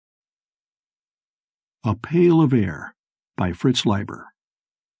A Pail of Air by Fritz Leiber.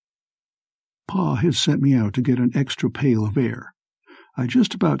 Pa had sent me out to get an extra pail of air. I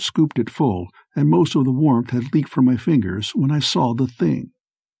just about scooped it full, and most of the warmth had leaked from my fingers when I saw the thing.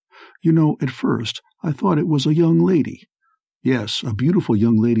 At first I thought it was a young lady. Yes, a beautiful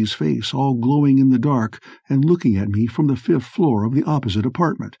young lady's face, all glowing in the dark and looking at me from the 5th floor of the opposite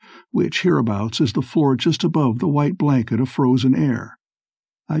apartment, which hereabouts is the floor just above the white blanket of frozen air.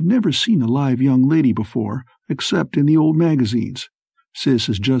 I'd never seen a live young lady before, except in the old magazines. Sis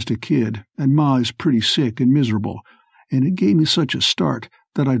is just a kid, and Ma is pretty sick and miserable, and it gave me such a start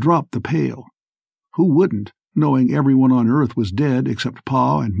that I dropped the pail. Who wouldn't, knowing everyone on earth was dead except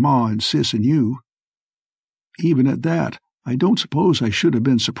Pa and Ma and Sis and you? Even at that, I don't suppose I should have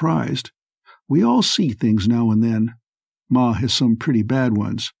been surprised. We all see things now and then. Ma has some pretty bad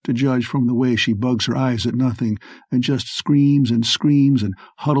ones, to judge from the way she bugs her eyes at nothing and just screams and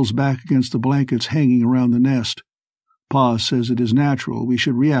huddles back against the blankets hanging around the nest. Pa says it is natural we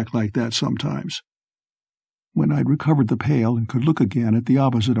should react like that sometimes. When I'd recovered the pail and could look again at the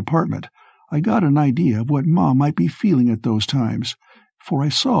opposite apartment, I got an idea of what Ma might be feeling at those times, for I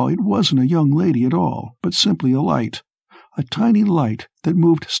saw it wasn't a young lady at all, but simply a light. A tiny light that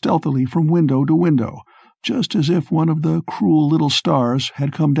moved stealthily from window to window, just as if one of the cruel little stars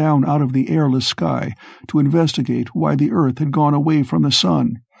had come down out of the airless sky to investigate why the earth had gone away from the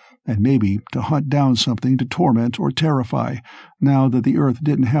sun, and maybe to hunt down something to torment or terrify, now that the earth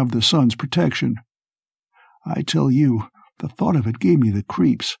didn't have the sun's protection. I tell you, the thought of it gave me the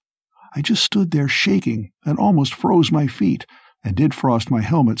creeps. I just stood there shaking and almost froze my feet, and did frost my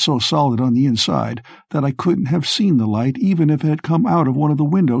helmet so solid on the inside that I couldn't have seen the light even if it had come out of one of the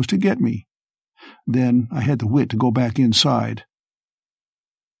windows to get me. Then I had the wit to go back inside.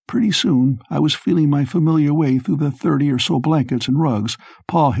 Pretty soon I was feeling my familiar way through the 30 or so blankets and rugs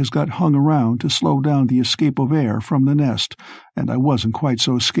Pa has got hung around to slow down the escape of air from the nest, and I wasn't quite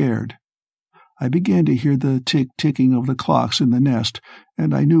so scared. I began to hear the tick-ticking of the clocks in the nest,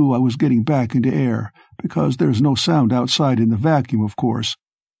 and I knew I was getting back into air, because there's no sound outside in the vacuum, of course.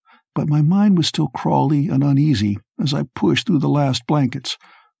 But my mind was still crawly and uneasy as I pushed through the last blankets.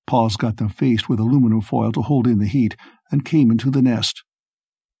 Pa's got them faced with aluminum foil to hold in the heat, and came into the nest.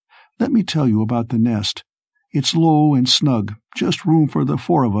 Let me tell you about the nest. It's low and snug, just room for the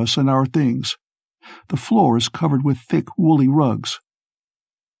 4 of us and our things. The floor is covered with thick, woolly rugs.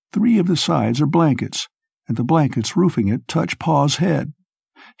 3 of the sides are blankets, and the blankets roofing it touch Pa's head.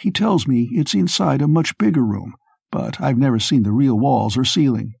 He tells me it's inside a much bigger room, but I've never seen the real walls or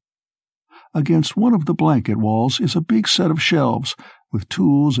ceiling. Against one of the blanket walls is a big set of shelves, with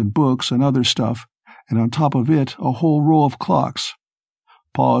tools and books and other stuff, and on top of it a whole row of clocks.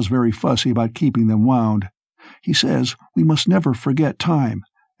 Pa's very fussy about keeping them wound. He says we must never forget time,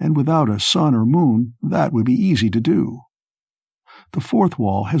 and without a sun or moon that would be easy to do. The 4th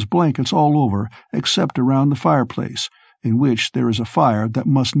wall has blankets all over except around the fireplace, in which there is a fire that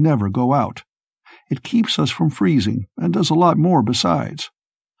must never go out. It keeps us from freezing, and does a lot more besides.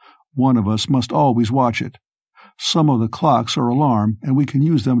 One of us must always watch it. Some of the clocks are alarm, and we can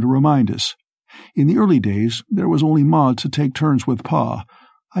use them to remind us. In the early days, there was only Ma to take turns with Pa.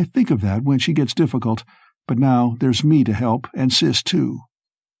 I think of that when she gets difficult, but now there's me to help, and Sis too.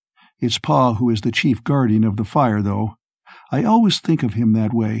 It's Pa who is the chief guardian of the fire, though. I always think of him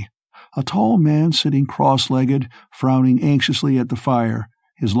that way. A tall man sitting cross-legged, frowning anxiously at the fire,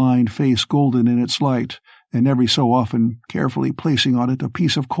 his lined face golden in its light, and every so often carefully placing on it a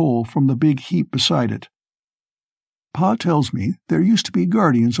piece of coal from the big heap beside it. Pa tells me there used to be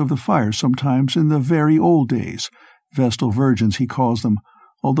guardians of the fire sometimes in the very old days, Vestal Virgins he calls them,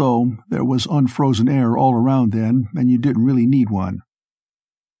 although there was unfrozen air all around then, and you didn't really need one.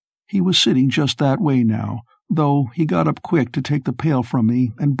 He was sitting just that way now, though he got up quick to take the pail from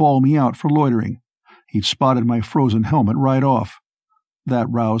me and bawl me out for loitering. He'd spotted my frozen helmet right off. That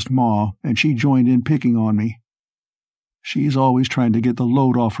roused Ma, and she joined in picking on me. She's always trying to get the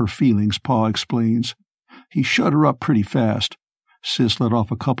load off her feelings, Pa explains. He shut her up pretty fast. Sis let off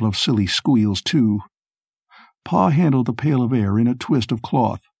a couple of silly squeals, too. Pa handled the pail of air in a twist of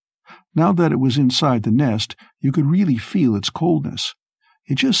cloth. Now that it was inside the nest, you could really feel its coldness.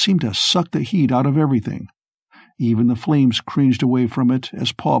 It just seemed to suck the heat out of everything. Even the flames cringed away from it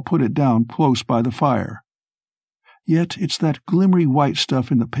as Pa put it down close by the fire. Yet it's that glimmery white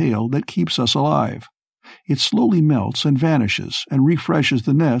stuff in the pail that keeps us alive. It slowly melts and vanishes and refreshes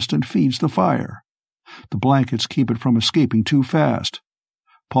the nest and feeds the fire. The blankets keep it from escaping too fast.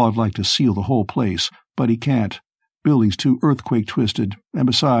 Pa'd like to seal the whole place, but he can't. Building's too earthquake-twisted, and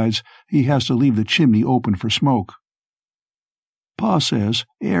besides, he has to leave the chimney open for smoke. Pa says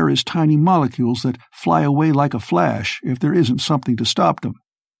air is tiny molecules that fly away like a flash if there isn't something to stop them.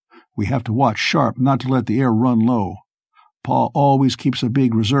 We have to watch sharp not to let the air run low. Pa always keeps a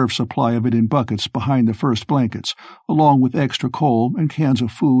big reserve supply of it in buckets behind the first blankets, along with extra coal and cans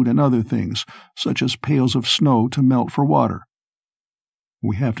of food and other things, such as pails of snow to melt for water.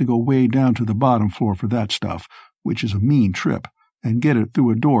 We have to go way down to the bottom floor for that stuff, which is a mean trip, and get it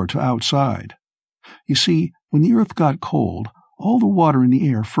through a door to outside. You see, when the earth got cold, all the water in the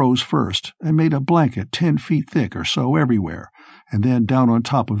air froze first and made a blanket 10 feet thick or so everywhere, and then down on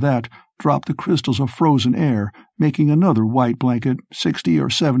top of that dropped the crystals of frozen air, making another white blanket 60 or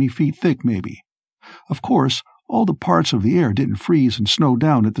 70 feet thick maybe. Of course, all the parts of the air didn't freeze and snow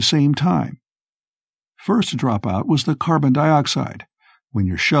down at the same time. First to drop out was the carbon dioxide. When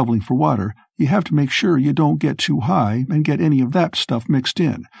you're shoveling for water, you have to make sure you don't get too high and get any of that stuff mixed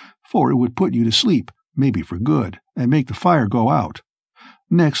in, for it would put you to sleep, maybe for good, and make the fire go out.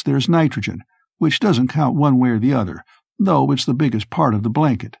 Next there's nitrogen, which doesn't count one way or the other, though it's the biggest part of the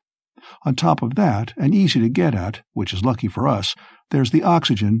blanket. On top of that, and easy to get at, which is lucky for us, there's the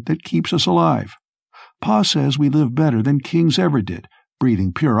oxygen that keeps us alive. Pa says we live better than kings ever did,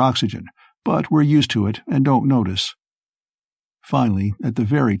 breathing pure oxygen, but we're used to it and don't notice. Finally, at the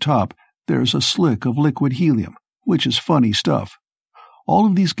very top, there's a slick of liquid helium, which is funny stuff. All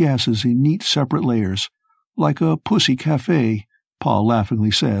of these gases in neat separate layers, like a pussy cafe, Pa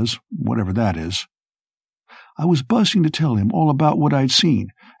laughingly says, whatever that is. I was busting to tell him all about what I'd seen,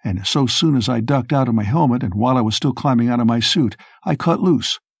 and so soon as I ducked out of my helmet and while I was still climbing out of my suit, I cut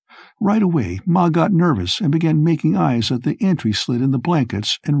loose. Right away, Ma got nervous and began making eyes at the entry slit in the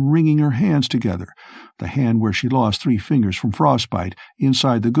blankets and wringing her hands together, the hand where she lost 3 fingers from frostbite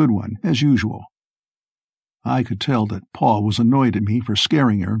inside the good one, as usual. I could tell that Pa was annoyed at me for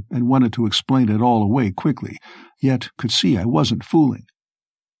scaring her and wanted to explain it all away quickly, yet could see I wasn't fooling.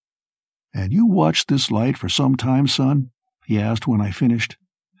 "And you watched this light for some time, son?" he asked when I finished.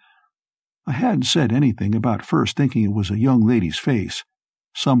 I hadn't said anything about first thinking it was a young lady's face.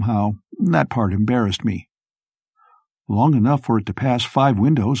 Somehow, that part embarrassed me. "Long enough for it to pass 5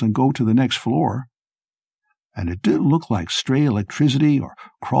 windows and go to the next floor. And it didn't look like stray electricity or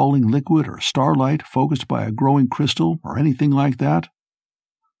crawling liquid or starlight focused by a growing crystal or anything like that?"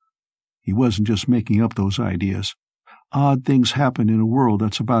 He wasn't just making up those ideas. Odd things happen in a world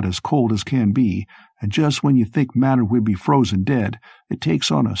that's about as cold as can be, and just when you think matter would be frozen dead, it takes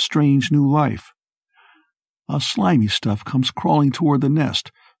on a strange new life. A slimy stuff comes crawling toward the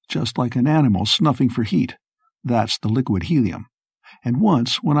nest, just like an animal snuffing for heat. That's the liquid helium. And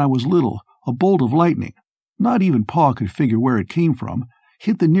once, when I was little, a bolt of lightning, not even Pa could figure where it came from,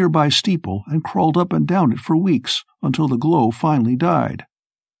 hit the nearby steeple and crawled up and down it for weeks, until the glow finally died.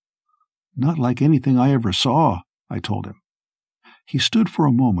 "Not like anything I ever saw," I told him. He stood for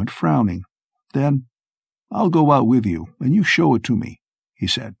a moment, frowning. Then, "I'll go out with you, and you show it to me," he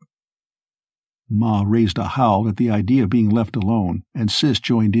said. Ma raised a howl at the idea of being left alone, and Sis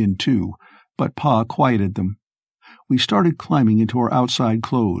joined in too, but Pa quieted them. We started climbing into our outside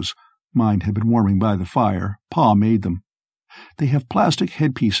clothes. Mine had been warming by the fire. Pa made them. They have plastic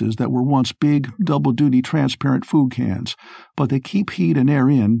headpieces that were once big, double-duty transparent food cans, but they keep heat and air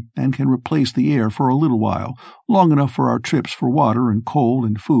in and can replace the air for a little while, long enough for our trips for water and coal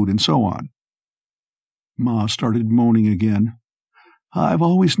and food and so on. Ma started moaning again. "I've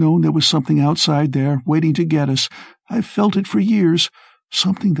always known there was something outside there waiting to get us. I've felt it for years,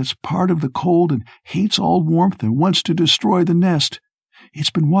 something that's part of the cold and hates all warmth and wants to destroy the nest.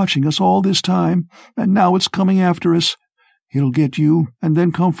 It's been watching us all this time, and now it's coming after us. It'll get you, and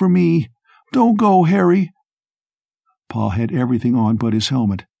then come for me. Don't go, Harry." Pa had everything on but his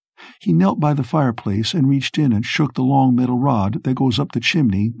helmet. He knelt by the fireplace and reached in and shook the long metal rod that goes up the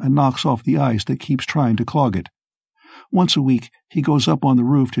chimney and knocks off the ice that keeps trying to clog it. Once a week, he goes up on the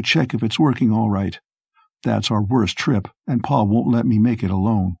roof to check if it's working all right. That's our worst trip, and Pa won't let me make it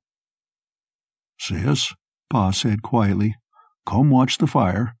alone. "Sis," Pa said quietly, "come watch the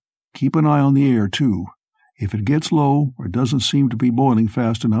fire. Keep an eye on the air, too. If it gets low or doesn't seem to be boiling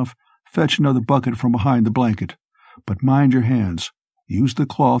fast enough, fetch another bucket from behind the blanket. But mind your hands. Use the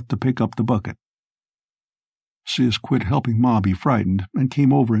cloth to pick up the bucket." Sis quit helping Ma be frightened and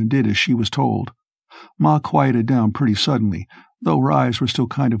came over and did as she was told. Ma quieted down pretty suddenly, though her eyes were still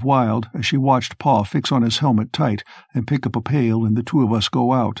kind of wild as she watched Pa fix on his helmet tight and pick up a pail and the two of us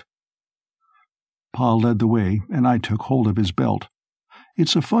go out. Pa led the way, and I took hold of his belt.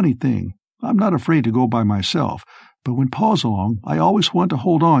 It's a funny thing. I'm not afraid to go by myself, but when Pa's along, I always want to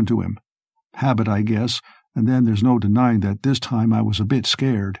hold on to him. Habit, I guess, and then there's no denying that this time I was a bit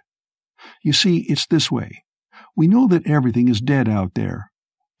scared. You see, it's this way. We know that everything is dead out there.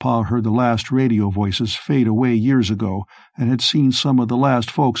 Pa heard the last radio voices fade away years ago and had seen some of the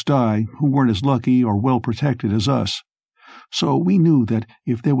last folks die who weren't as lucky or well protected as us. So we knew that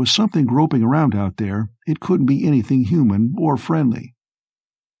if there was something groping around out there, it couldn't be anything human or friendly.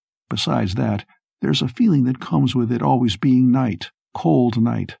 Besides that, there's a feeling that comes with it always being night, cold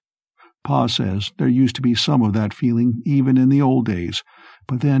night. Pa says there used to be some of that feeling even in the old days,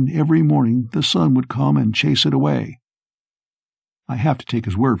 but then every morning the sun would come and chase it away. I have to take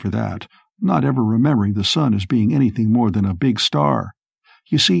his word for that, not ever remembering the sun as being anything more than a big star.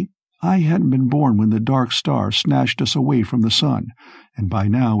 You see, I hadn't been born when the dark star snatched us away from the sun, and by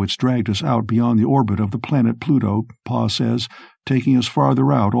now it's dragged us out beyond the orbit of the planet Pluto, Pa says, taking us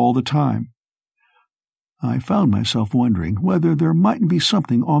farther out all the time. I found myself wondering whether there mightn't be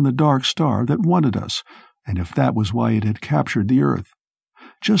something on the dark star that wanted us, and if that was why it had captured the Earth.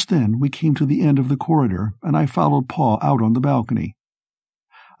 Just then we came to the end of the corridor, and I followed Pa out on the balcony.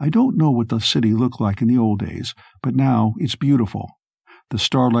 I don't know what the city looked like in the old days, but now it's beautiful. The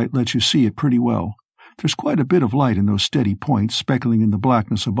starlight lets you see it pretty well. There's quite a bit of light in those steady points speckling in the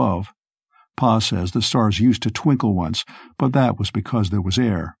blackness above. Pa says the stars used to twinkle once, but that was because there was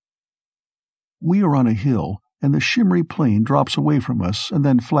air. We are on a hill, and the shimmery plain drops away from us and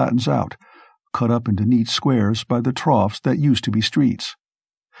then flattens out, cut up into neat squares by the troughs that used to be streets.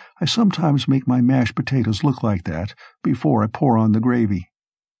 I sometimes make my mashed potatoes look like that before I pour on the gravy.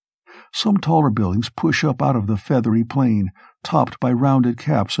 Some taller buildings push up out of the feathery plain, topped by rounded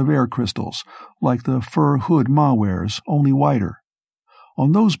caps of air crystals, like the fur hood Ma wears, only whiter.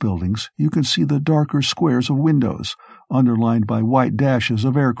 On those buildings you can see the darker squares of windows, underlined by white dashes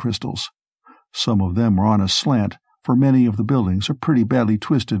of air crystals. Some of them are on a slant, for many of the buildings are pretty badly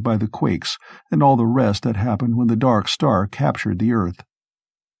twisted by the quakes and all the rest that happened when the dark star captured the Earth.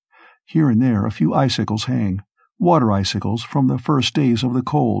 Here and there a few icicles hang, water icicles from the first days of the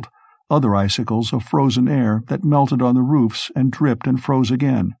cold, other icicles of frozen air that melted on the roofs and dripped and froze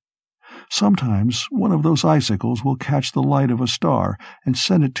again. Sometimes one of those icicles will catch the light of a star and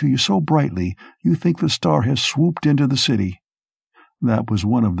send it to you so brightly you think the star has swooped into the city. That was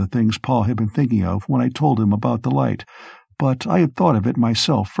one of the things Pa had been thinking of when I told him about the light, but I had thought of it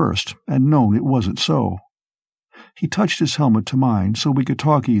myself first and known it wasn't so. He touched his helmet to mine so we could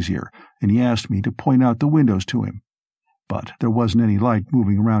talk easier, and he asked me to point out the windows to him. But there wasn't any light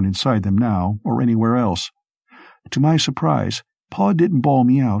moving around inside them now or anywhere else. To my surprise, Pa didn't bawl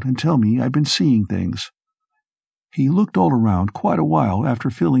me out and tell me I'd been seeing things. He looked all around quite a while after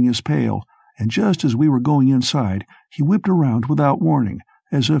filling his pail, and just as we were going inside, he whipped around without warning,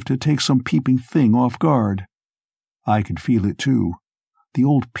 as if to take some peeping thing off guard. I could feel it too. The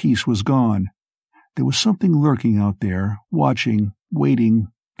old peace was gone. There was something lurking out there, watching, waiting,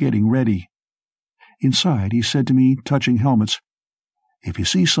 getting ready. Inside, he said to me, touching helmets, "If you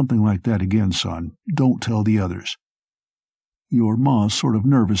see something like that again, son, don't tell the others. Your ma's sort of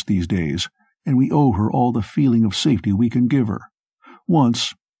nervous these days, and we owe her all the feeling of safety we can give her.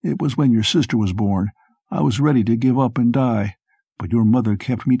 Once, it was when your sister was born, I was ready to give up and die, but your mother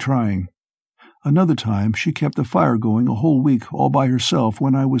kept me trying. Another time, she kept the fire going a whole week all by herself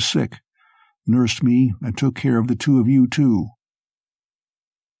when I was sick, nursed me and took care of the two of you too.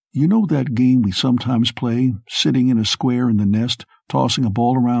 You know that game we sometimes play, sitting in a square in the nest, tossing a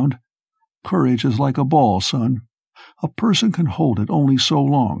ball around? Courage is like a ball, son. A person can hold it only so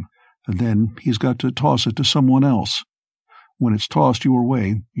long, and then he's got to toss it to someone else. When it's tossed your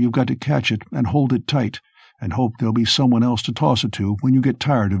way, you've got to catch it and hold it tight, and hope there'll be someone else to toss it to when you get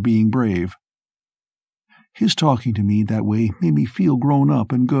tired of being brave." His talking to me that way made me feel grown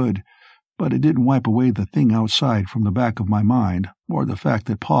up and good, but it didn't wipe away the thing outside from the back of my mind, or the fact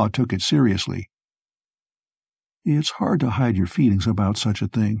that Pa took it seriously. It's hard to hide your feelings about such a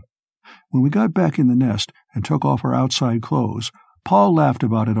thing. When we got back in the nest and took off our outside clothes, Pa laughed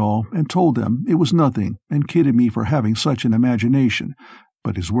about it all and told them it was nothing and kidded me for having such an imagination,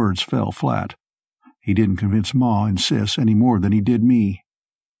 but his words fell flat. He didn't convince Ma and Sis any more than he did me.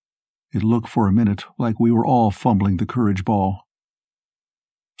 It looked for a minute like we were all fumbling the courage ball.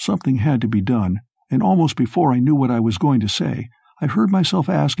 Something had to be done, and almost before I knew what I was going to say, I heard myself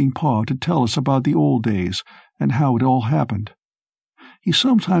asking Pa to tell us about the old days and how it all happened. He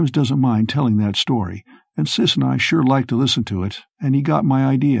sometimes doesn't mind telling that story, and Sis and I sure like to listen to it, and he got my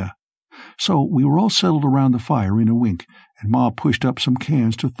idea. So we were all settled around the fire in a wink, and Ma pushed up some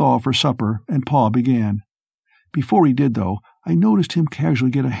cans to thaw for supper, and Pa began. Before he did, though, I noticed him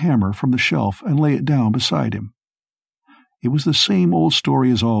casually get a hammer from the shelf and lay it down beside him. It was the same old story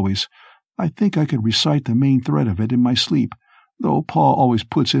as always. I think I could recite the main thread of it in my sleep, though Pa always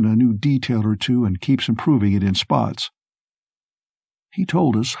puts in a new detail or two and keeps improving it in spots. He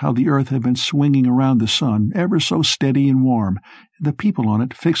told us how the earth had been swinging around the sun ever so steady and warm, the people on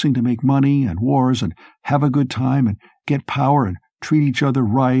it fixing to make money and wars and have a good time and get power and treat each other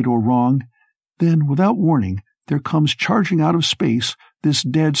right or wrong. Then, without warning, there comes charging out of space this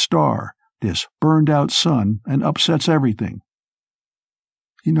dead star, this burned-out sun, and upsets everything.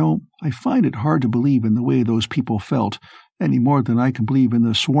 You know, I find it hard to believe in the way those people felt, any more than I can believe in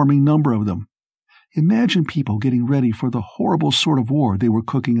the swarming number of them. Imagine people getting ready for the horrible sort of war they were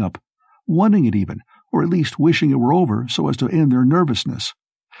cooking up, wanting it even, or at least wishing it were over so as to end their nervousness.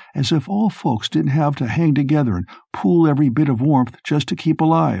 As if all folks didn't have to hang together and pool every bit of warmth just to keep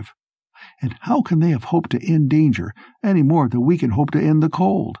alive. And how can they have hoped to end danger any more than we can hope to end the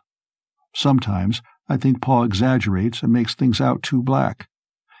cold? Sometimes I think Pa exaggerates and makes things out too black.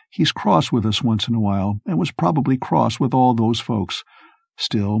 He's cross with us once in a while, and was probably cross with all those folks.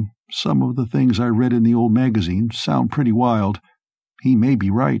 Still, some of the things I read in the old magazine sound pretty wild. He may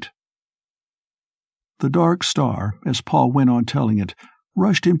be right. The dark star, as Pa went on telling it,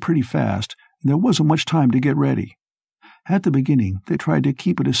 rushed in pretty fast, and there wasn't much time to get ready. At the beginning, they tried to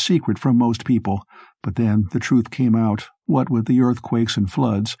keep it a secret from most people, but then the truth came out, what with the earthquakes and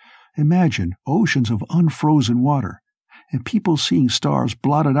floods. Imagine oceans of unfrozen water, and people seeing stars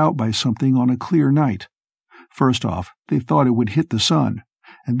blotted out by something on a clear night. First off, they thought it would hit the sun,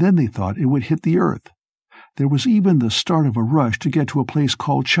 and then they thought it would hit the earth. There was even the start of a rush to get to a place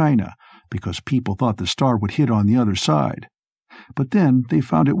called China, because people thought the star would hit on the other side. But then they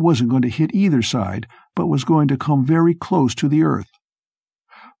found it wasn't going to hit either side, but was going to come very close to the earth.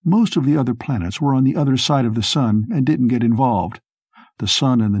 Most of the other planets were on the other side of the sun and didn't get involved. The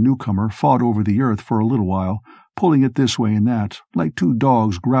sun and the newcomer fought over the earth for a little while, pulling it this way and that, like two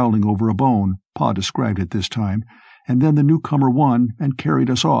dogs growling over a bone, Pa described it this time, and then the newcomer won and carried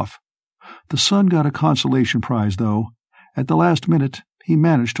us off. The sun got a consolation prize, though. At the last minute, he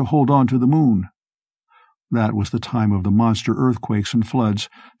managed to hold on to the moon. That was the time of the monster earthquakes and floods,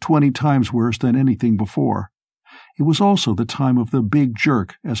 20 times worse than anything before. It was also the time of the big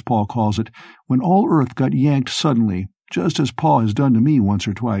jerk, as Pa calls it, when all Earth got yanked suddenly, just as Pa has done to me once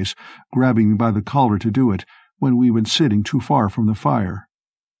or twice, grabbing me by the collar to do it, when we'd been sitting too far from the fire.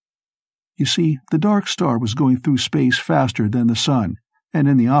 You see, the dark star was going through space faster than the sun, and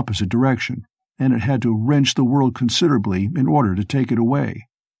in the opposite direction, and it had to wrench the world considerably in order to take it away.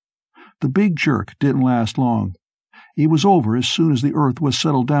 The big jerk didn't last long. It was over as soon as the Earth was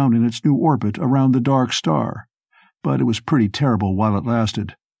settled down in its new orbit around the dark star, but it was pretty terrible while it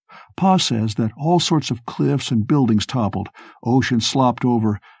lasted. Pa says that all sorts of cliffs and buildings toppled, oceans slopped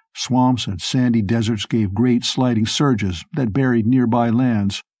over, swamps and sandy deserts gave great sliding surges that buried nearby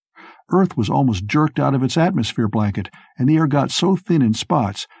lands. Earth was almost jerked out of its atmosphere blanket, and the air got so thin in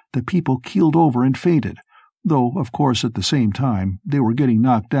spots that people keeled over and fainted, though, of course, at the same time, they were getting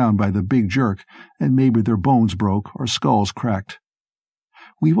knocked down by the big jerk, and maybe their bones broke or skulls cracked.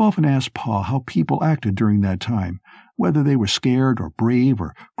 We've often asked Pa how people acted during that time, whether they were scared or brave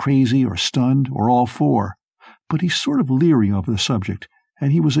or crazy or stunned or all four, but he's sort of leery of the subject,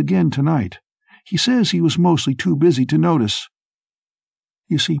 and he was again tonight. He says he was mostly too busy to notice.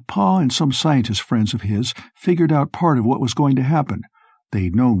 You see, Pa and some scientist friends of his figured out part of what was going to happen.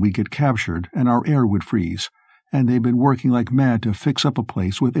 They'd known we'd get captured and our air would freeze, and they'd been working like mad to fix up a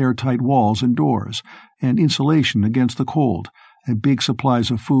place with airtight walls and doors, and insulation against the cold, and big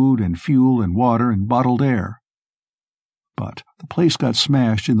supplies of food and fuel and water and bottled air. But the place got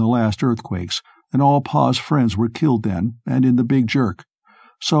smashed in the last earthquakes, and all Pa's friends were killed then, and in the big jerk.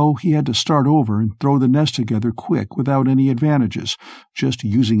 So he had to start over and throw the nest together quick without any advantages, just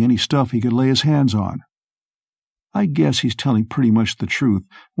using any stuff he could lay his hands on. I guess he's telling pretty much the truth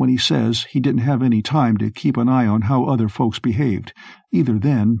when he says he didn't have any time to keep an eye on how other folks behaved, either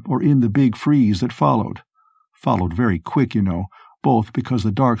then or in the big freeze that followed. Followed very quick, you know, both because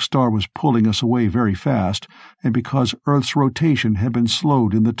the dark star was pulling us away very fast, and because Earth's rotation had been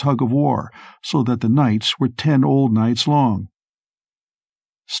slowed in the tug-of-war, so that the nights were 10 old nights long.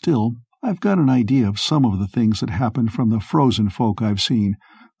 Still, I've got an idea of some of the things that happened from the frozen folk I've seen,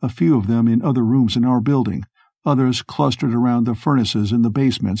 a few of them in other rooms in our building, others clustered around the furnaces in the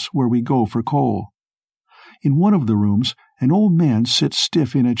basements where we go for coal. In one of the rooms, an old man sits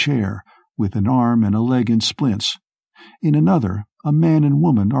stiff in a chair, with an arm and a leg in splints. In another, a man and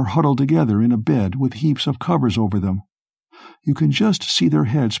woman are huddled together in a bed with heaps of covers over them. You can just see their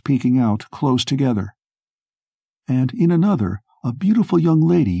heads peeking out close together. And in another, a beautiful young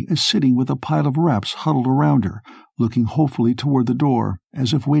lady is sitting with a pile of wraps huddled around her, looking hopefully toward the door,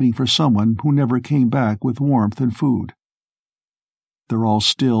 as if waiting for someone who never came back with warmth and food. They're all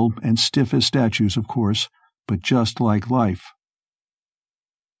still and stiff as statues, of course, but just like life.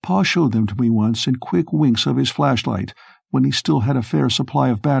 Pa showed them to me once in quick winks of his flashlight, when he still had a fair supply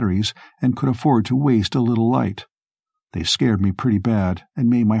of batteries and could afford to waste a little light. They scared me pretty bad and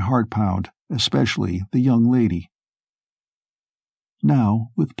made my heart pound, especially the young lady. Now,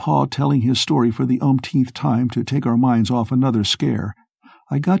 with Pa telling his story for the umpteenth time to take our minds off another scare,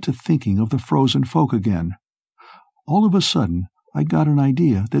 I got to thinking of the frozen folk again. All of a sudden, I got an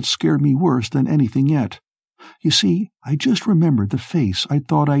idea that scared me worse than anything yet. You see, I just remembered the face I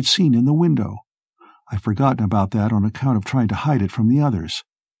thought I'd seen in the window. I'd forgotten about that on account of trying to hide it from the others.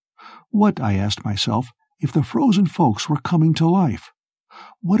 What, I asked myself, if the frozen folks were coming to life?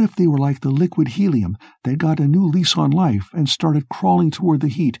 What if they were like the liquid helium that got a new lease on life and started crawling toward the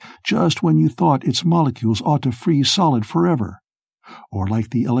heat just when you thought its molecules ought to freeze solid forever? Or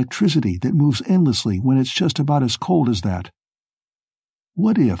like the electricity that moves endlessly when it's just about as cold as that?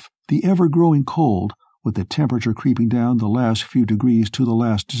 What if the ever-growing cold, with the temperature creeping down the last few degrees to the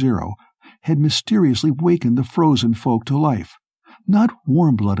last zero, had mysteriously wakened the frozen folk to life? Not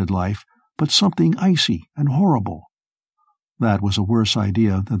warm-blooded life, but something icy and horrible. That was a worse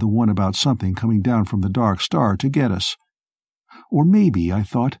idea than the one about something coming down from the dark star to get us. Or maybe, I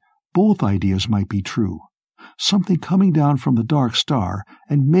thought, both ideas might be true. Something coming down from the dark star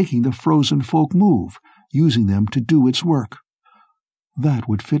and making the frozen folk move, using them to do its work. That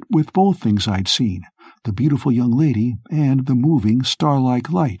would fit with both things I'd seen, the beautiful young lady and the moving star-like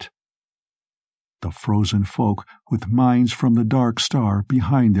light. The frozen folk with minds from the dark star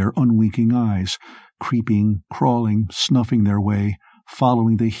behind their unwinking eyes, creeping, crawling, snuffing their way,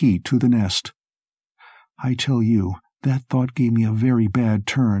 following the heat to the nest. I tell you, that thought gave me a very bad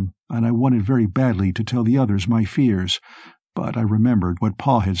turn, and I wanted very badly to tell the others my fears, but I remembered what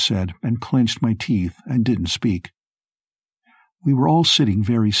Pa had said and clenched my teeth and didn't speak. We were all sitting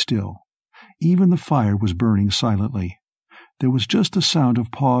very still. Even the fire was burning silently. There was just the sound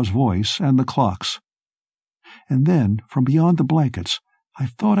of Pa's voice and the clocks. And then, from beyond the blankets, I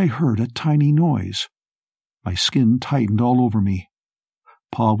thought I heard a tiny noise. My skin tightened all over me.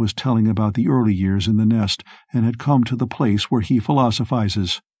 Pa was telling about the early years in the nest and had come to the place where he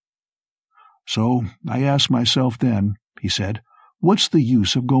philosophizes. "So I asked myself then," he said, "what's the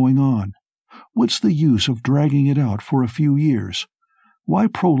use of going on? What's the use of dragging it out for a few years? Why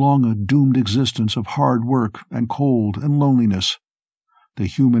prolong a doomed existence of hard work and cold and loneliness? The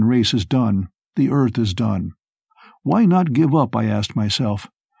human race is done. The earth is done. Why not give up, I asked myself,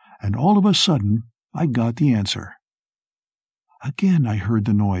 and all of a sudden I got the answer. Again I heard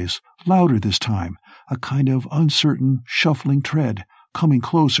the noise, louder this time, a kind of uncertain, shuffling tread, coming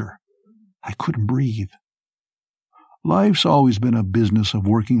closer. I couldn't breathe. "Life's always been a business of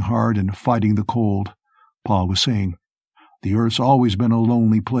working hard and fighting the cold," Pa was saying. "The Earth's always been a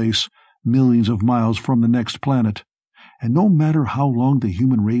lonely place, millions of miles from the next planet, and no matter how long the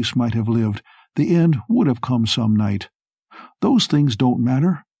human race might have lived, the end would have come some night. Those things don't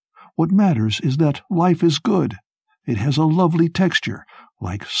matter. What matters is that life is good. It has a lovely texture,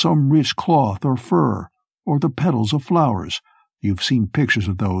 like some rich cloth or fur, or the petals of flowers. You've seen pictures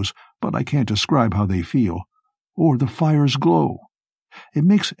of those, but I can't describe how they feel. Or the fire's glow. It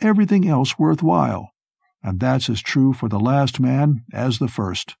makes everything else worthwhile, and that's as true for the last man as the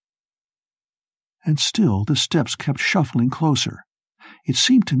first." And still the steps kept shuffling closer. It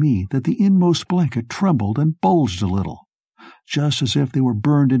seemed to me that the inmost blanket trembled and bulged a little. Just as if they were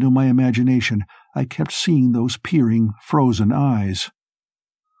burned into my imagination, I kept seeing those peering, frozen eyes.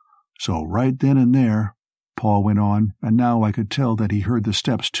 "So right then and there," Pa went on, and now I could tell that he heard the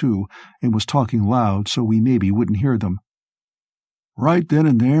steps too, and was talking loud so we maybe wouldn't hear them. "Right then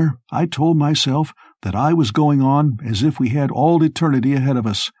and there, I told myself that I was going on as if we had all eternity ahead of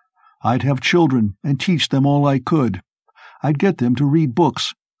us. I'd have children and teach them all I could. I'd get them to read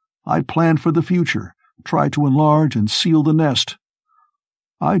books. I'd plan for the future, try to enlarge and seal the nest.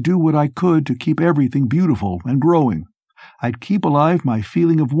 I'd do what I could to keep everything beautiful and growing. I'd keep alive my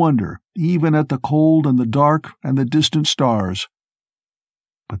feeling of wonder, even at the cold and the dark and the distant stars."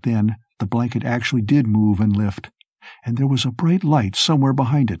 But then the blanket actually did move and lift, and there was a bright light somewhere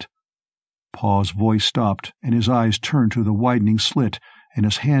behind it. Pa's voice stopped, and his eyes turned to the widening slit, and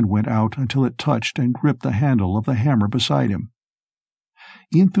his hand went out until it touched and gripped the handle of the hammer beside him.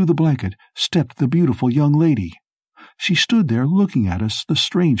 In through the blanket stepped the beautiful young lady. She stood there looking at us the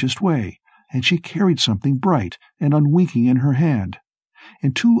strangest way, and she carried something bright and unwinking in her hand.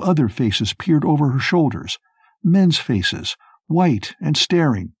 And two other faces peered over her shoulders, men's faces, white and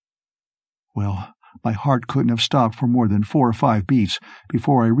staring. Well, My heart couldn't have stopped for more than 4 or 5 beats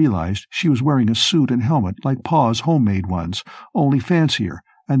before I realized she was wearing a suit and helmet like Pa's homemade ones, only fancier,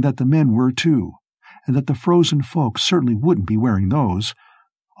 and that the men were too, and that the frozen folk certainly wouldn't be wearing those.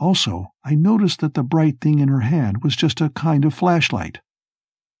 Also, I noticed that the bright thing in her hand was just a kind of flashlight.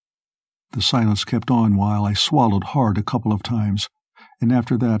 The silence kept on while I swallowed hard a couple of times, and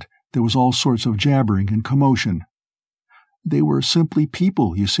after that there was all sorts of jabbering and commotion. They were simply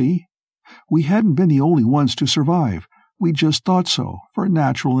people, you see. We hadn't been the only ones to survive. We just thought so, for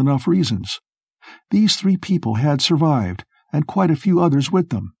natural enough reasons. These 3 people had survived, and quite a few others with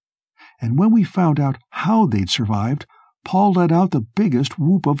them. And when we found out how they'd survived, Paul let out the biggest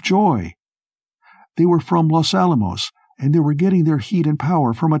whoop of joy. They were from Los Alamos, and they were getting their heat and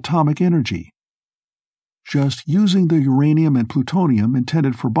power from atomic energy. Just using the uranium and plutonium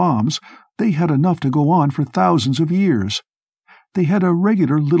intended for bombs, they had enough to go on for thousands of years. They had a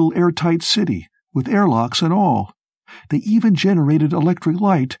regular little airtight city, with airlocks and all. They even generated electric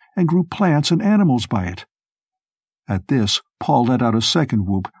light and grew plants and animals by it. At this, Paul let out a second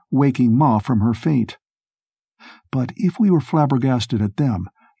whoop, waking Ma from her faint. But if we were flabbergasted at them,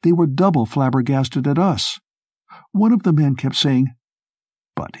 they were double flabbergasted at us. One of the men kept saying,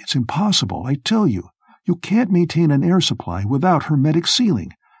 "But it's impossible, I tell you. You can't maintain an air supply without hermetic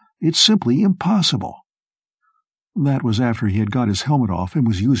sealing. It's simply impossible." That was after he had got his helmet off and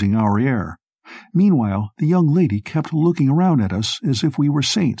was using our air. Meanwhile, the young lady kept looking around at us as if we were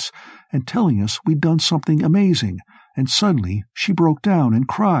saints, and telling us we'd done something amazing, and suddenly she broke down and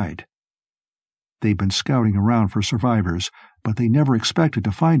cried. They'd been scouting around for survivors, but they never expected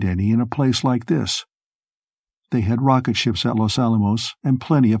to find any in a place like this. They had rocket ships at Los Alamos and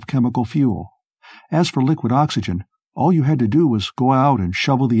plenty of chemical fuel. As for liquid oxygen, all you had to do was go out and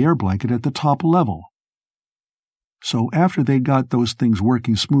shovel the air blanket at the top level. So after they'd got those things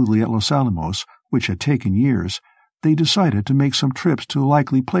working smoothly at Los Alamos, which had taken years, they decided to make some trips to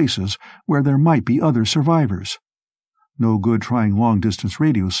likely places where there might be other survivors. No good trying long-distance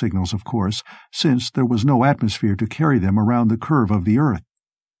radio signals, of course, since there was no atmosphere to carry them around the curve of the Earth.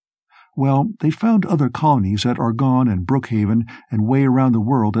 Well, they found other colonies at Argonne and Brookhaven and way around the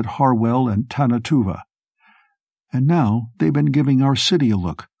world at Harwell and Tanatuva. And now they've been giving our city a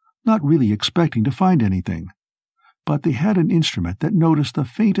look, not really expecting to find anything. But they had an instrument that noticed the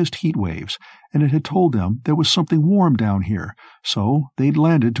faintest heat waves, and it had told them there was something warm down here, so they'd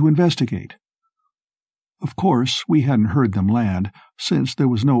landed to investigate. Of course, we hadn't heard them land, since there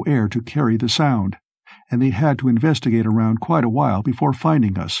was no air to carry the sound, and they'd had to investigate around quite a while before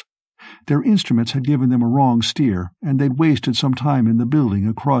finding us. Their instruments had given them a wrong steer, and they'd wasted some time in the building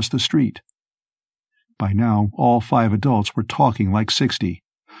across the street. By now, all 5 adults were talking like 60.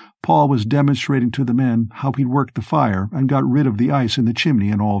 Paul was demonstrating to the men how he'd worked the fire and got rid of the ice in the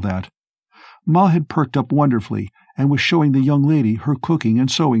chimney and all that. Ma had perked up wonderfully and was showing the young lady her cooking and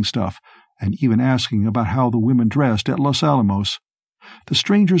sewing stuff, and even asking about how the women dressed at Los Alamos. The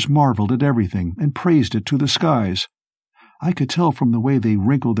strangers marveled at everything and praised it to the skies. I could tell from the way they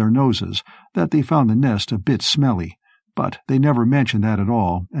wrinkled their noses that they found the nest a bit smelly, but they never mentioned that at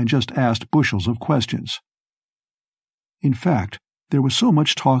all and just asked bushels of questions. In fact, there was so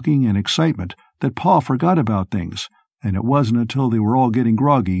much talking and excitement that Pa forgot about things, and it wasn't until they were all getting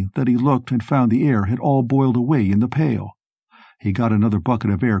groggy that he looked and found the air had all boiled away in the pail. He got another bucket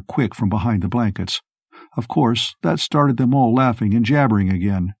of air quick from behind the blankets. Of course, that started them all laughing and jabbering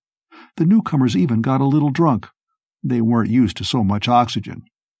again. The newcomers even got a little drunk. They weren't used to so much oxygen.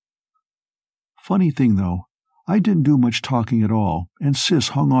 Funny thing, though, I didn't do much talking at all, and Sis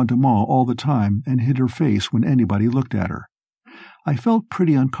hung on to Ma all the time and hid her face when anybody looked at her. I felt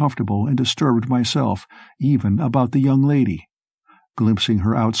pretty uncomfortable and disturbed myself, even about the young lady. Glimpsing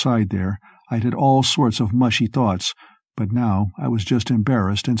her outside there, I'd had all sorts of mushy thoughts, but now I was just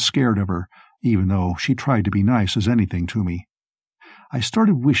embarrassed and scared of her, even though she tried to be nice as anything to me. I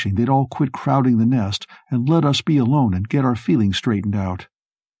started wishing they'd all quit crowding the nest and let us be alone and get our feelings straightened out.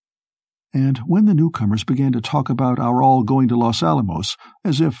 And when the newcomers began to talk about our all going to Los Alamos,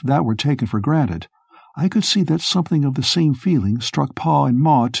 as if that were taken for granted, I could see that something of the same feeling struck Pa and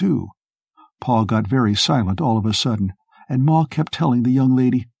Ma, too. Pa got very silent all of a sudden, and Ma kept telling the young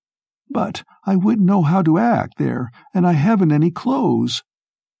lady, "But I wouldn't know how to act there, and I haven't any clothes."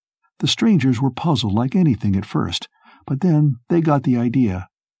 The strangers were puzzled like anything at first, but then they got the idea,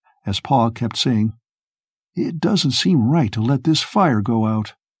 as Pa kept saying, "It doesn't seem right to let this fire go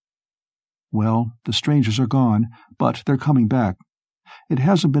out." Well, the strangers are gone, but they're coming back. It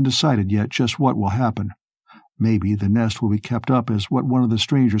hasn't been decided yet just what will happen. Maybe the nest will be kept up as what one of the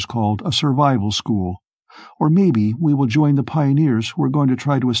strangers called a survival school. Or maybe we will join the pioneers who are going to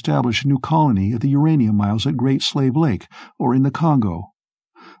try to establish a new colony at the uranium mines at Great Slave Lake or in the Congo.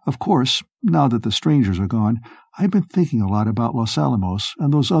 Of course, now that the strangers are gone, I've been thinking a lot about Los Alamos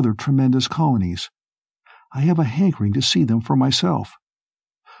and those other tremendous colonies. I have a hankering to see them for myself.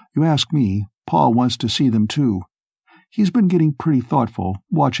 You ask me, Pa wants to see them too. He's been getting pretty thoughtful,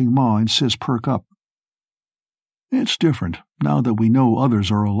 watching Ma and Sis perk up. It's different, now that we know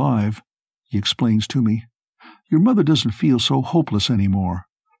others are alive, he explains to me. Your mother doesn't feel so hopeless anymore.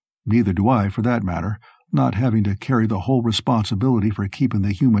 Neither do I, for that matter, not having to carry the whole responsibility for keeping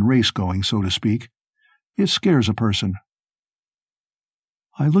the human race going, so to speak. It scares a person.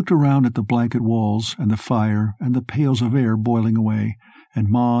 I looked around at the blanket walls and the fire and the pails of air boiling away, and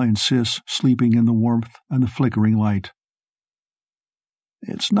Ma and Sis sleeping in the warmth and the flickering light.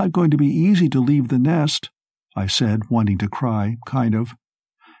 It's not going to be easy to leave the nest, I said, wanting to cry, kind of.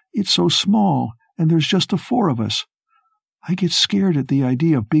 It's so small, and there's just the four of us. I get scared at the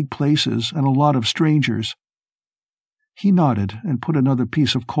idea of big places and a lot of strangers. He nodded and put another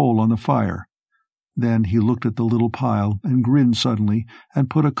piece of coal on the fire. Then he looked at the little pile and grinned suddenly and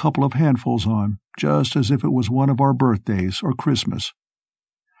put a couple of handfuls on, just as if it was one of our birthdays or Christmas.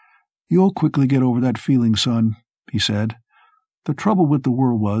 You'll quickly get over that feeling, son, he said. The trouble with the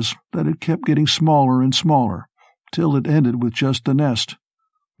world was that it kept getting smaller and smaller, till it ended with just the nest.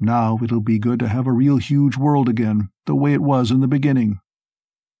 Now it'll be good to have a real huge world again, the way it was in the beginning.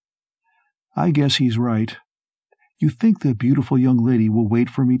 I guess he's right. You think the beautiful young lady will wait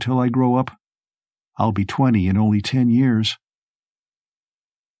for me till I grow up? I'll be 20 in only 10 years.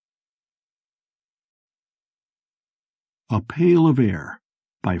 A Pail of Air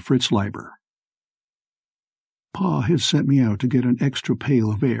by Fritz Leiber. Pa had sent me out to get an extra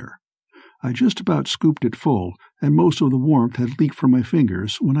pail of air. I just about scooped it full, and most of the warmth had leaked from my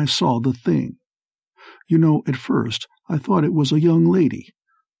fingers when I saw the thing. You know, at first, I thought it was a young lady.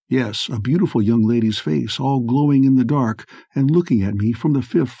 Yes, a beautiful young lady's face, all glowing in the dark, and looking at me from the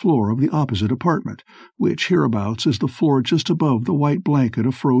 5th floor of the opposite apartment, which hereabouts is the floor just above the white blanket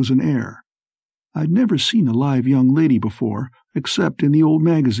of frozen air. I'd never seen a live young lady before, except in the old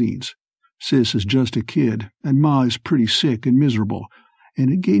magazines. Sis is just a kid, and Ma is pretty sick and miserable,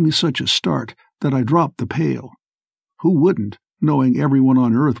 and it gave me such a start that I dropped the pail. Who wouldn't, knowing everyone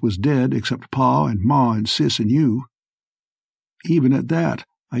on Earth was dead except Pa and Ma and Sis and you? Even at that,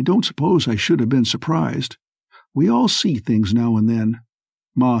 I don't suppose I should have been surprised. We all see things now and then.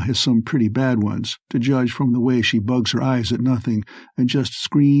 Ma has some pretty bad ones, to judge from the way she bugs her eyes at nothing and just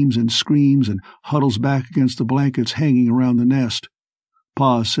screams and huddles back against the blankets hanging around the nest.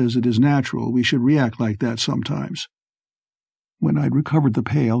 Pa says it is natural we should react like that sometimes. When I'd recovered the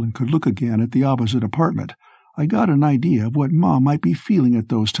pail and could look again at the opposite apartment, I got an idea of what Ma might be feeling at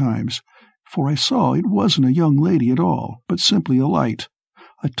those times, for I saw it wasn't a young lady at all, but simply a light.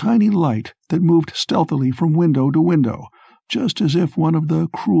 A tiny light that moved stealthily from window to window, just as if one of the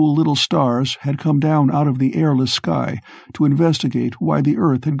cruel little stars had come down out of the airless sky to investigate why the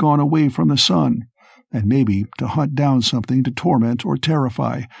earth had gone away from the sun, and maybe to hunt down something to torment or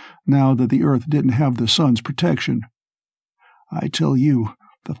terrify, now that the earth didn't have the sun's protection. I tell you,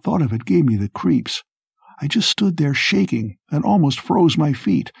 the thought of it gave me the creeps. I just stood there shaking and almost froze my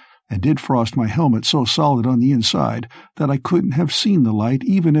feet, and did frost my helmet so solid on the inside that I couldn't have seen the light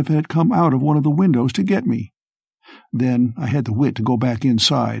even if it had come out of one of the windows to get me. Then I had the wit to go back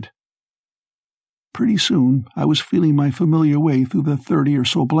inside. Pretty soon I was feeling my familiar way through the 30 or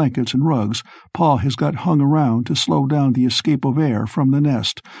so blankets and rugs Pa has got hung around to slow down the escape of air from the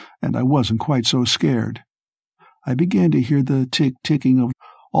nest, and I wasn't quite so scared. I began to hear the tick-ticking of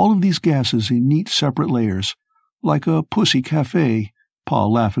all of these gases in neat separate layers, like a pussy cafe, Pa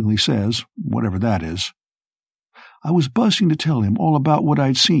laughingly says, whatever that is. I was buzzing to tell him all about what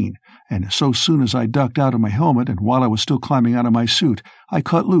I'd seen, and so soon as I ducked out of my helmet and while I was still climbing out of my suit, I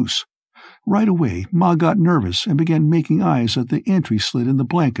cut loose. Right away, Ma got nervous and began making eyes at the entry slit in the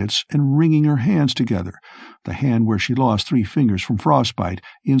blankets and wringing her hands together, the hand where she lost 3 fingers from frostbite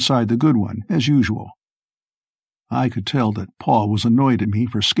inside the good one, as usual. I could tell that Pa was annoyed at me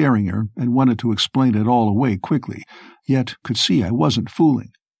for scaring her and wanted to explain it all away quickly, yet could see I wasn't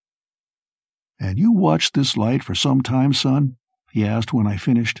fooling. "And you watched this light for some time, son?" he asked when I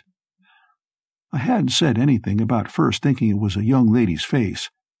finished. I hadn't said anything about first thinking it was a young lady's face.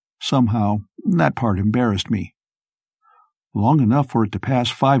 Somehow, that part embarrassed me. Long enough for it to pass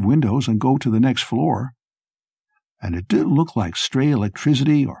 5 windows and go to the next floor. And it didn't look like stray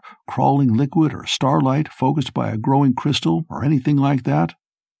electricity or crawling liquid or starlight focused by a growing crystal or anything like that.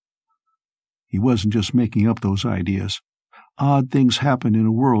 He wasn't just making up those ideas. Odd things happen in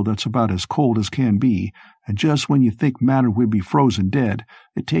a world that's about as cold as can be, and just when you think matter would be frozen dead,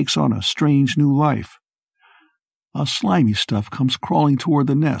 it takes on a strange new life. A slimy stuff comes crawling toward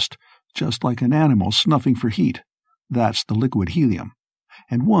the nest, just like an animal snuffing for heat. That's the liquid helium.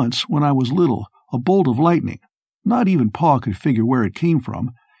 And once, when I was little, a bolt of lightning, not even Pa could figure where it came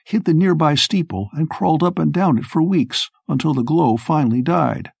from, hit the nearby steeple and crawled up and down it for weeks until the glow finally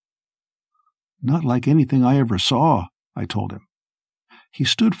died. Not like anything I ever saw, I told him. He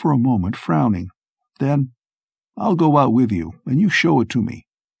stood for a moment, frowning. Then, I'll go out with you, and you show it to me,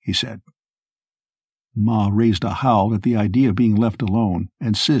 he said. Ma raised a howl at the idea of being left alone,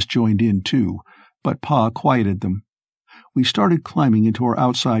 and Sis joined in too, but Pa quieted them. We started climbing into our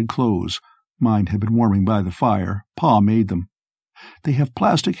outside clothes. Mine had been warming by the fire. Pa made them. They have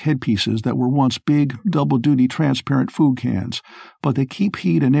plastic headpieces that were once big, double-duty transparent food cans, but they keep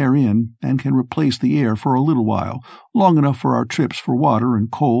heat and air in and can replace the air for a little while, long enough for our trips for water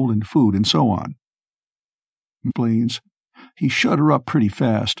and coal and food and so on. Explains. He shut her up pretty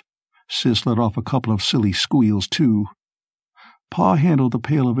fast. Sis let off a couple of silly squeals, too. Pa handled the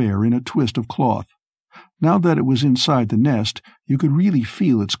pail of air in a twist of cloth. Now that it was inside the nest, you could really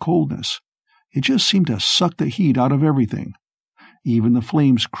feel its coldness. It just seemed to suck the heat out of everything. Even the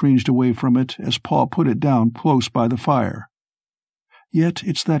flames cringed away from it as Pa put it down close by the fire. Yet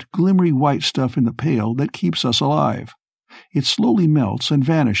it's that glimmery white stuff in the pail that keeps us alive. It slowly melts and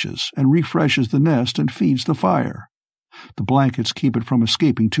vanishes and refreshes the nest and feeds the fire. The blankets keep it from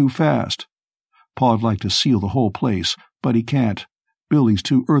escaping too fast. Pa'd like to seal the whole place, but he can't. Building's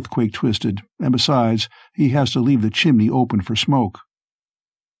too earthquake-twisted, and besides, he has to leave the chimney open for smoke.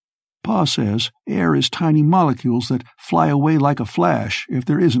 Pa says air is tiny molecules that fly away like a flash if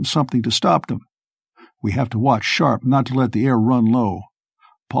there isn't something to stop them. We have to watch sharp not to let the air run low.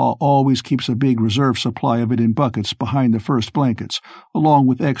 Pa always keeps a big reserve supply of it in buckets behind the first blankets, along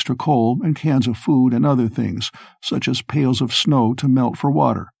with extra coal and cans of food and other things, such as pails of snow to melt for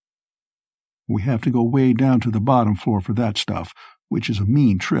water. We have to go way down to the bottom floor for that stuff, which is a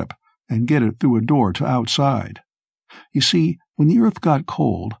mean trip, and get it through a door to outside. You see, when the earth got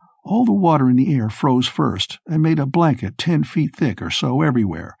cold, all the water in the air froze first and made a blanket 10 feet thick or so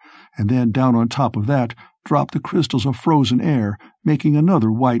everywhere, and then down on top of that dropped the crystals of frozen air, making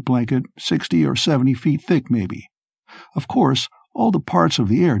another white blanket 60 or 70 feet thick maybe. Of course, all the parts of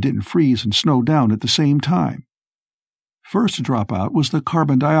the air didn't freeze and snow down at the same time. First to drop out was the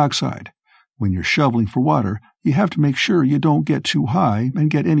carbon dioxide. When you're shoveling for water, you have to make sure you don't get too high and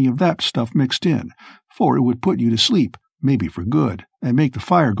get any of that stuff mixed in, for it would put you to sleep, maybe for good, and make the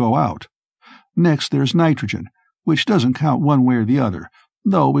fire go out. Next there's nitrogen, which doesn't count one way or the other,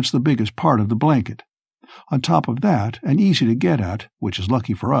 though it's the biggest part of the blanket. On top of that, and easy to get at, which is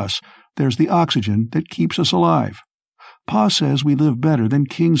lucky for us, there's the oxygen that keeps us alive. Pa says we live better than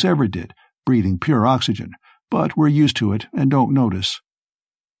kings ever did, breathing pure oxygen, but we're used to it and don't notice.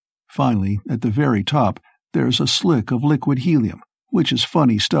 Finally, at the very top, there's a slick of liquid helium, which is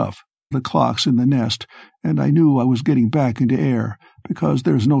funny stuff. The clock's in the nest, and I knew I was getting back into air, because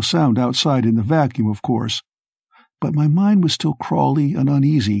there's no sound outside in the vacuum, of course. But my mind was still crawly and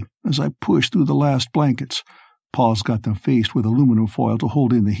uneasy as I pushed through the last blankets. Pa's got them faced with aluminum foil to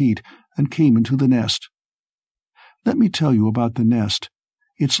hold in the heat, and came into the nest. Let me tell you about the nest.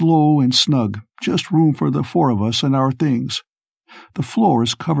 It's low and snug, just room for the 4 of us and our things. The floor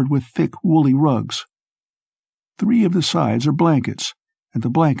is covered with thick, woolly rugs. 3 of the sides are blankets, and the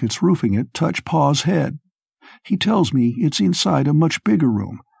blankets roofing it touch Pa's head. He tells me it's inside a much bigger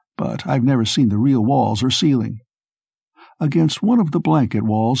room, but I've never seen the real walls or ceiling. Against one of the blanket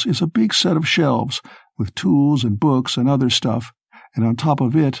walls is a big set of shelves, with tools and books and other stuff, and on top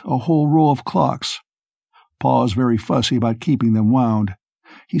of it a whole row of clocks. Pa's very fussy about keeping them wound.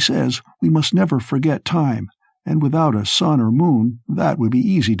 He says we must never forget time, and without a sun or moon, that would be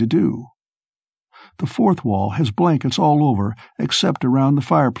easy to do. The 4th wall has blankets all over except around the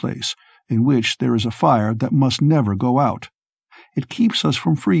fireplace, in which there is a fire that must never go out. It keeps us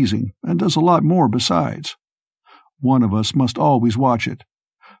from freezing, and does a lot more besides. One of us must always watch it.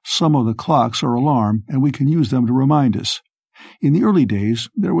 Some of the clocks are alarm, and we can use them to remind us. In the early days,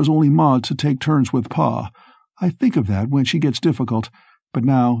 there was only Ma to take turns with Pa. I think of that when she gets difficult, but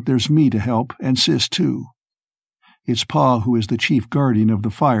now there's me to help, and Sis too. It's Pa who is the chief guardian of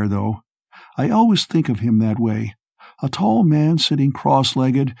the fire, though. I always think of him that way, a tall man sitting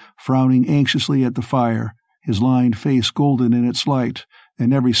cross-legged, frowning anxiously at the fire, his lined face golden in its light,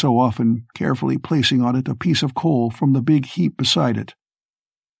 and every so often carefully placing on it a piece of coal from the big heap beside it.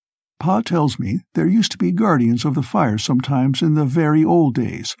 Pa tells me there used to be guardians of the fire sometimes in the very old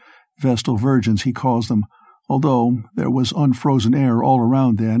days, Vestal Virgins he calls them, although there was unfrozen air all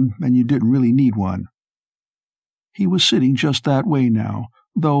around then, and you didn't really need one. He was sitting just that way now,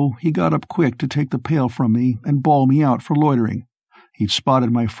 though he got up quick to take the pail from me and bawl me out for loitering. He'd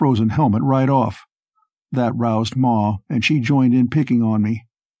spotted my frozen helmet right off. That roused Ma, and she joined in picking on me.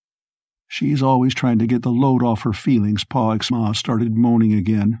 She's always trying to get the load off her feelings, Pa. Ma started moaning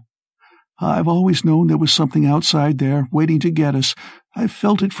again. I've always known there was something outside there waiting to get us. I've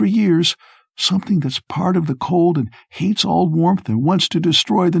felt it for years. Something that's part of the cold and hates all warmth and wants to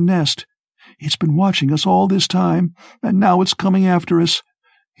destroy the nest. It's been watching us all this time, and now it's coming after us.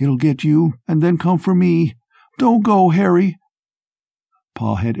 It'll get you, and then come for me. Don't go, Harry.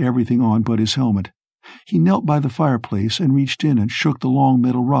 Pa had everything on but his helmet. He knelt by the fireplace and reached in and shook the long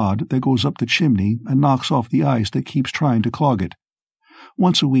metal rod that goes up the chimney and knocks off the ice that keeps trying to clog it.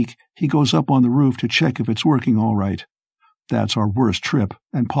 Once a week, he goes up on the roof to check if it's working all right. That's our worst trip,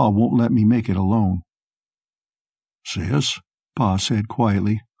 and Pa won't let me make it alone. Sis, Pa said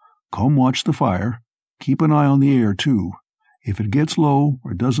quietly, come watch the fire. Keep an eye on the air, too. If it gets low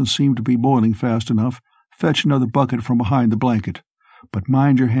or doesn't seem to be boiling fast enough, fetch another bucket from behind the blanket. But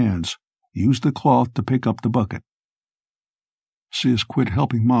mind your hands. Use the cloth to pick up the bucket. Sis quit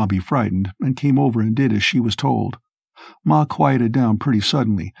helping Ma be frightened and came over and did as she was told. Ma quieted down pretty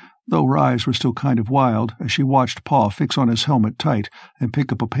suddenly, though her eyes were still kind of wild as she watched Pa fix on his helmet tight and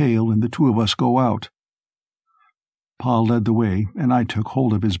pick up a pail and the two of us go out. Pa led the way, and I took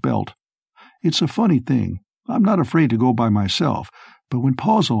hold of his belt. It's a funny thing. I'm not afraid to go by myself, but when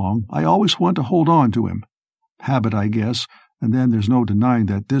Pa's along, I always want to hold on to him. Habit, I guess, and then there's no denying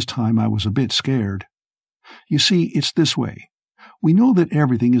that this time I was a bit scared. You see, it's this way. We know that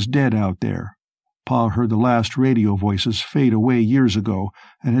everything is dead out there. Pa heard the last radio voices fade away years ago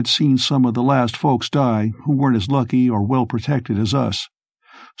and had seen some of the last folks die who weren't as lucky or well protected as us.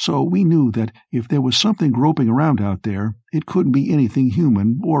 So we knew that if there was something groping around out there, it couldn't be anything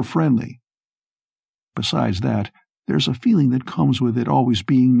human or friendly. Besides that, there's a feeling that comes with it always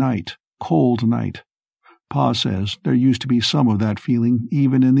being night, cold night. Pa says there used to be some of that feeling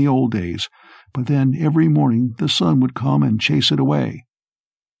even in the old days, but then every morning the sun would come and chase it away.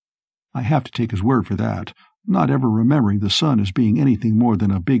 I have to take his word for that, not ever remembering the sun as being anything more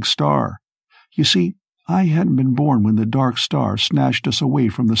than a big star. You see, I hadn't been born when the dark star snatched us away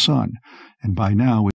from the sun, and by now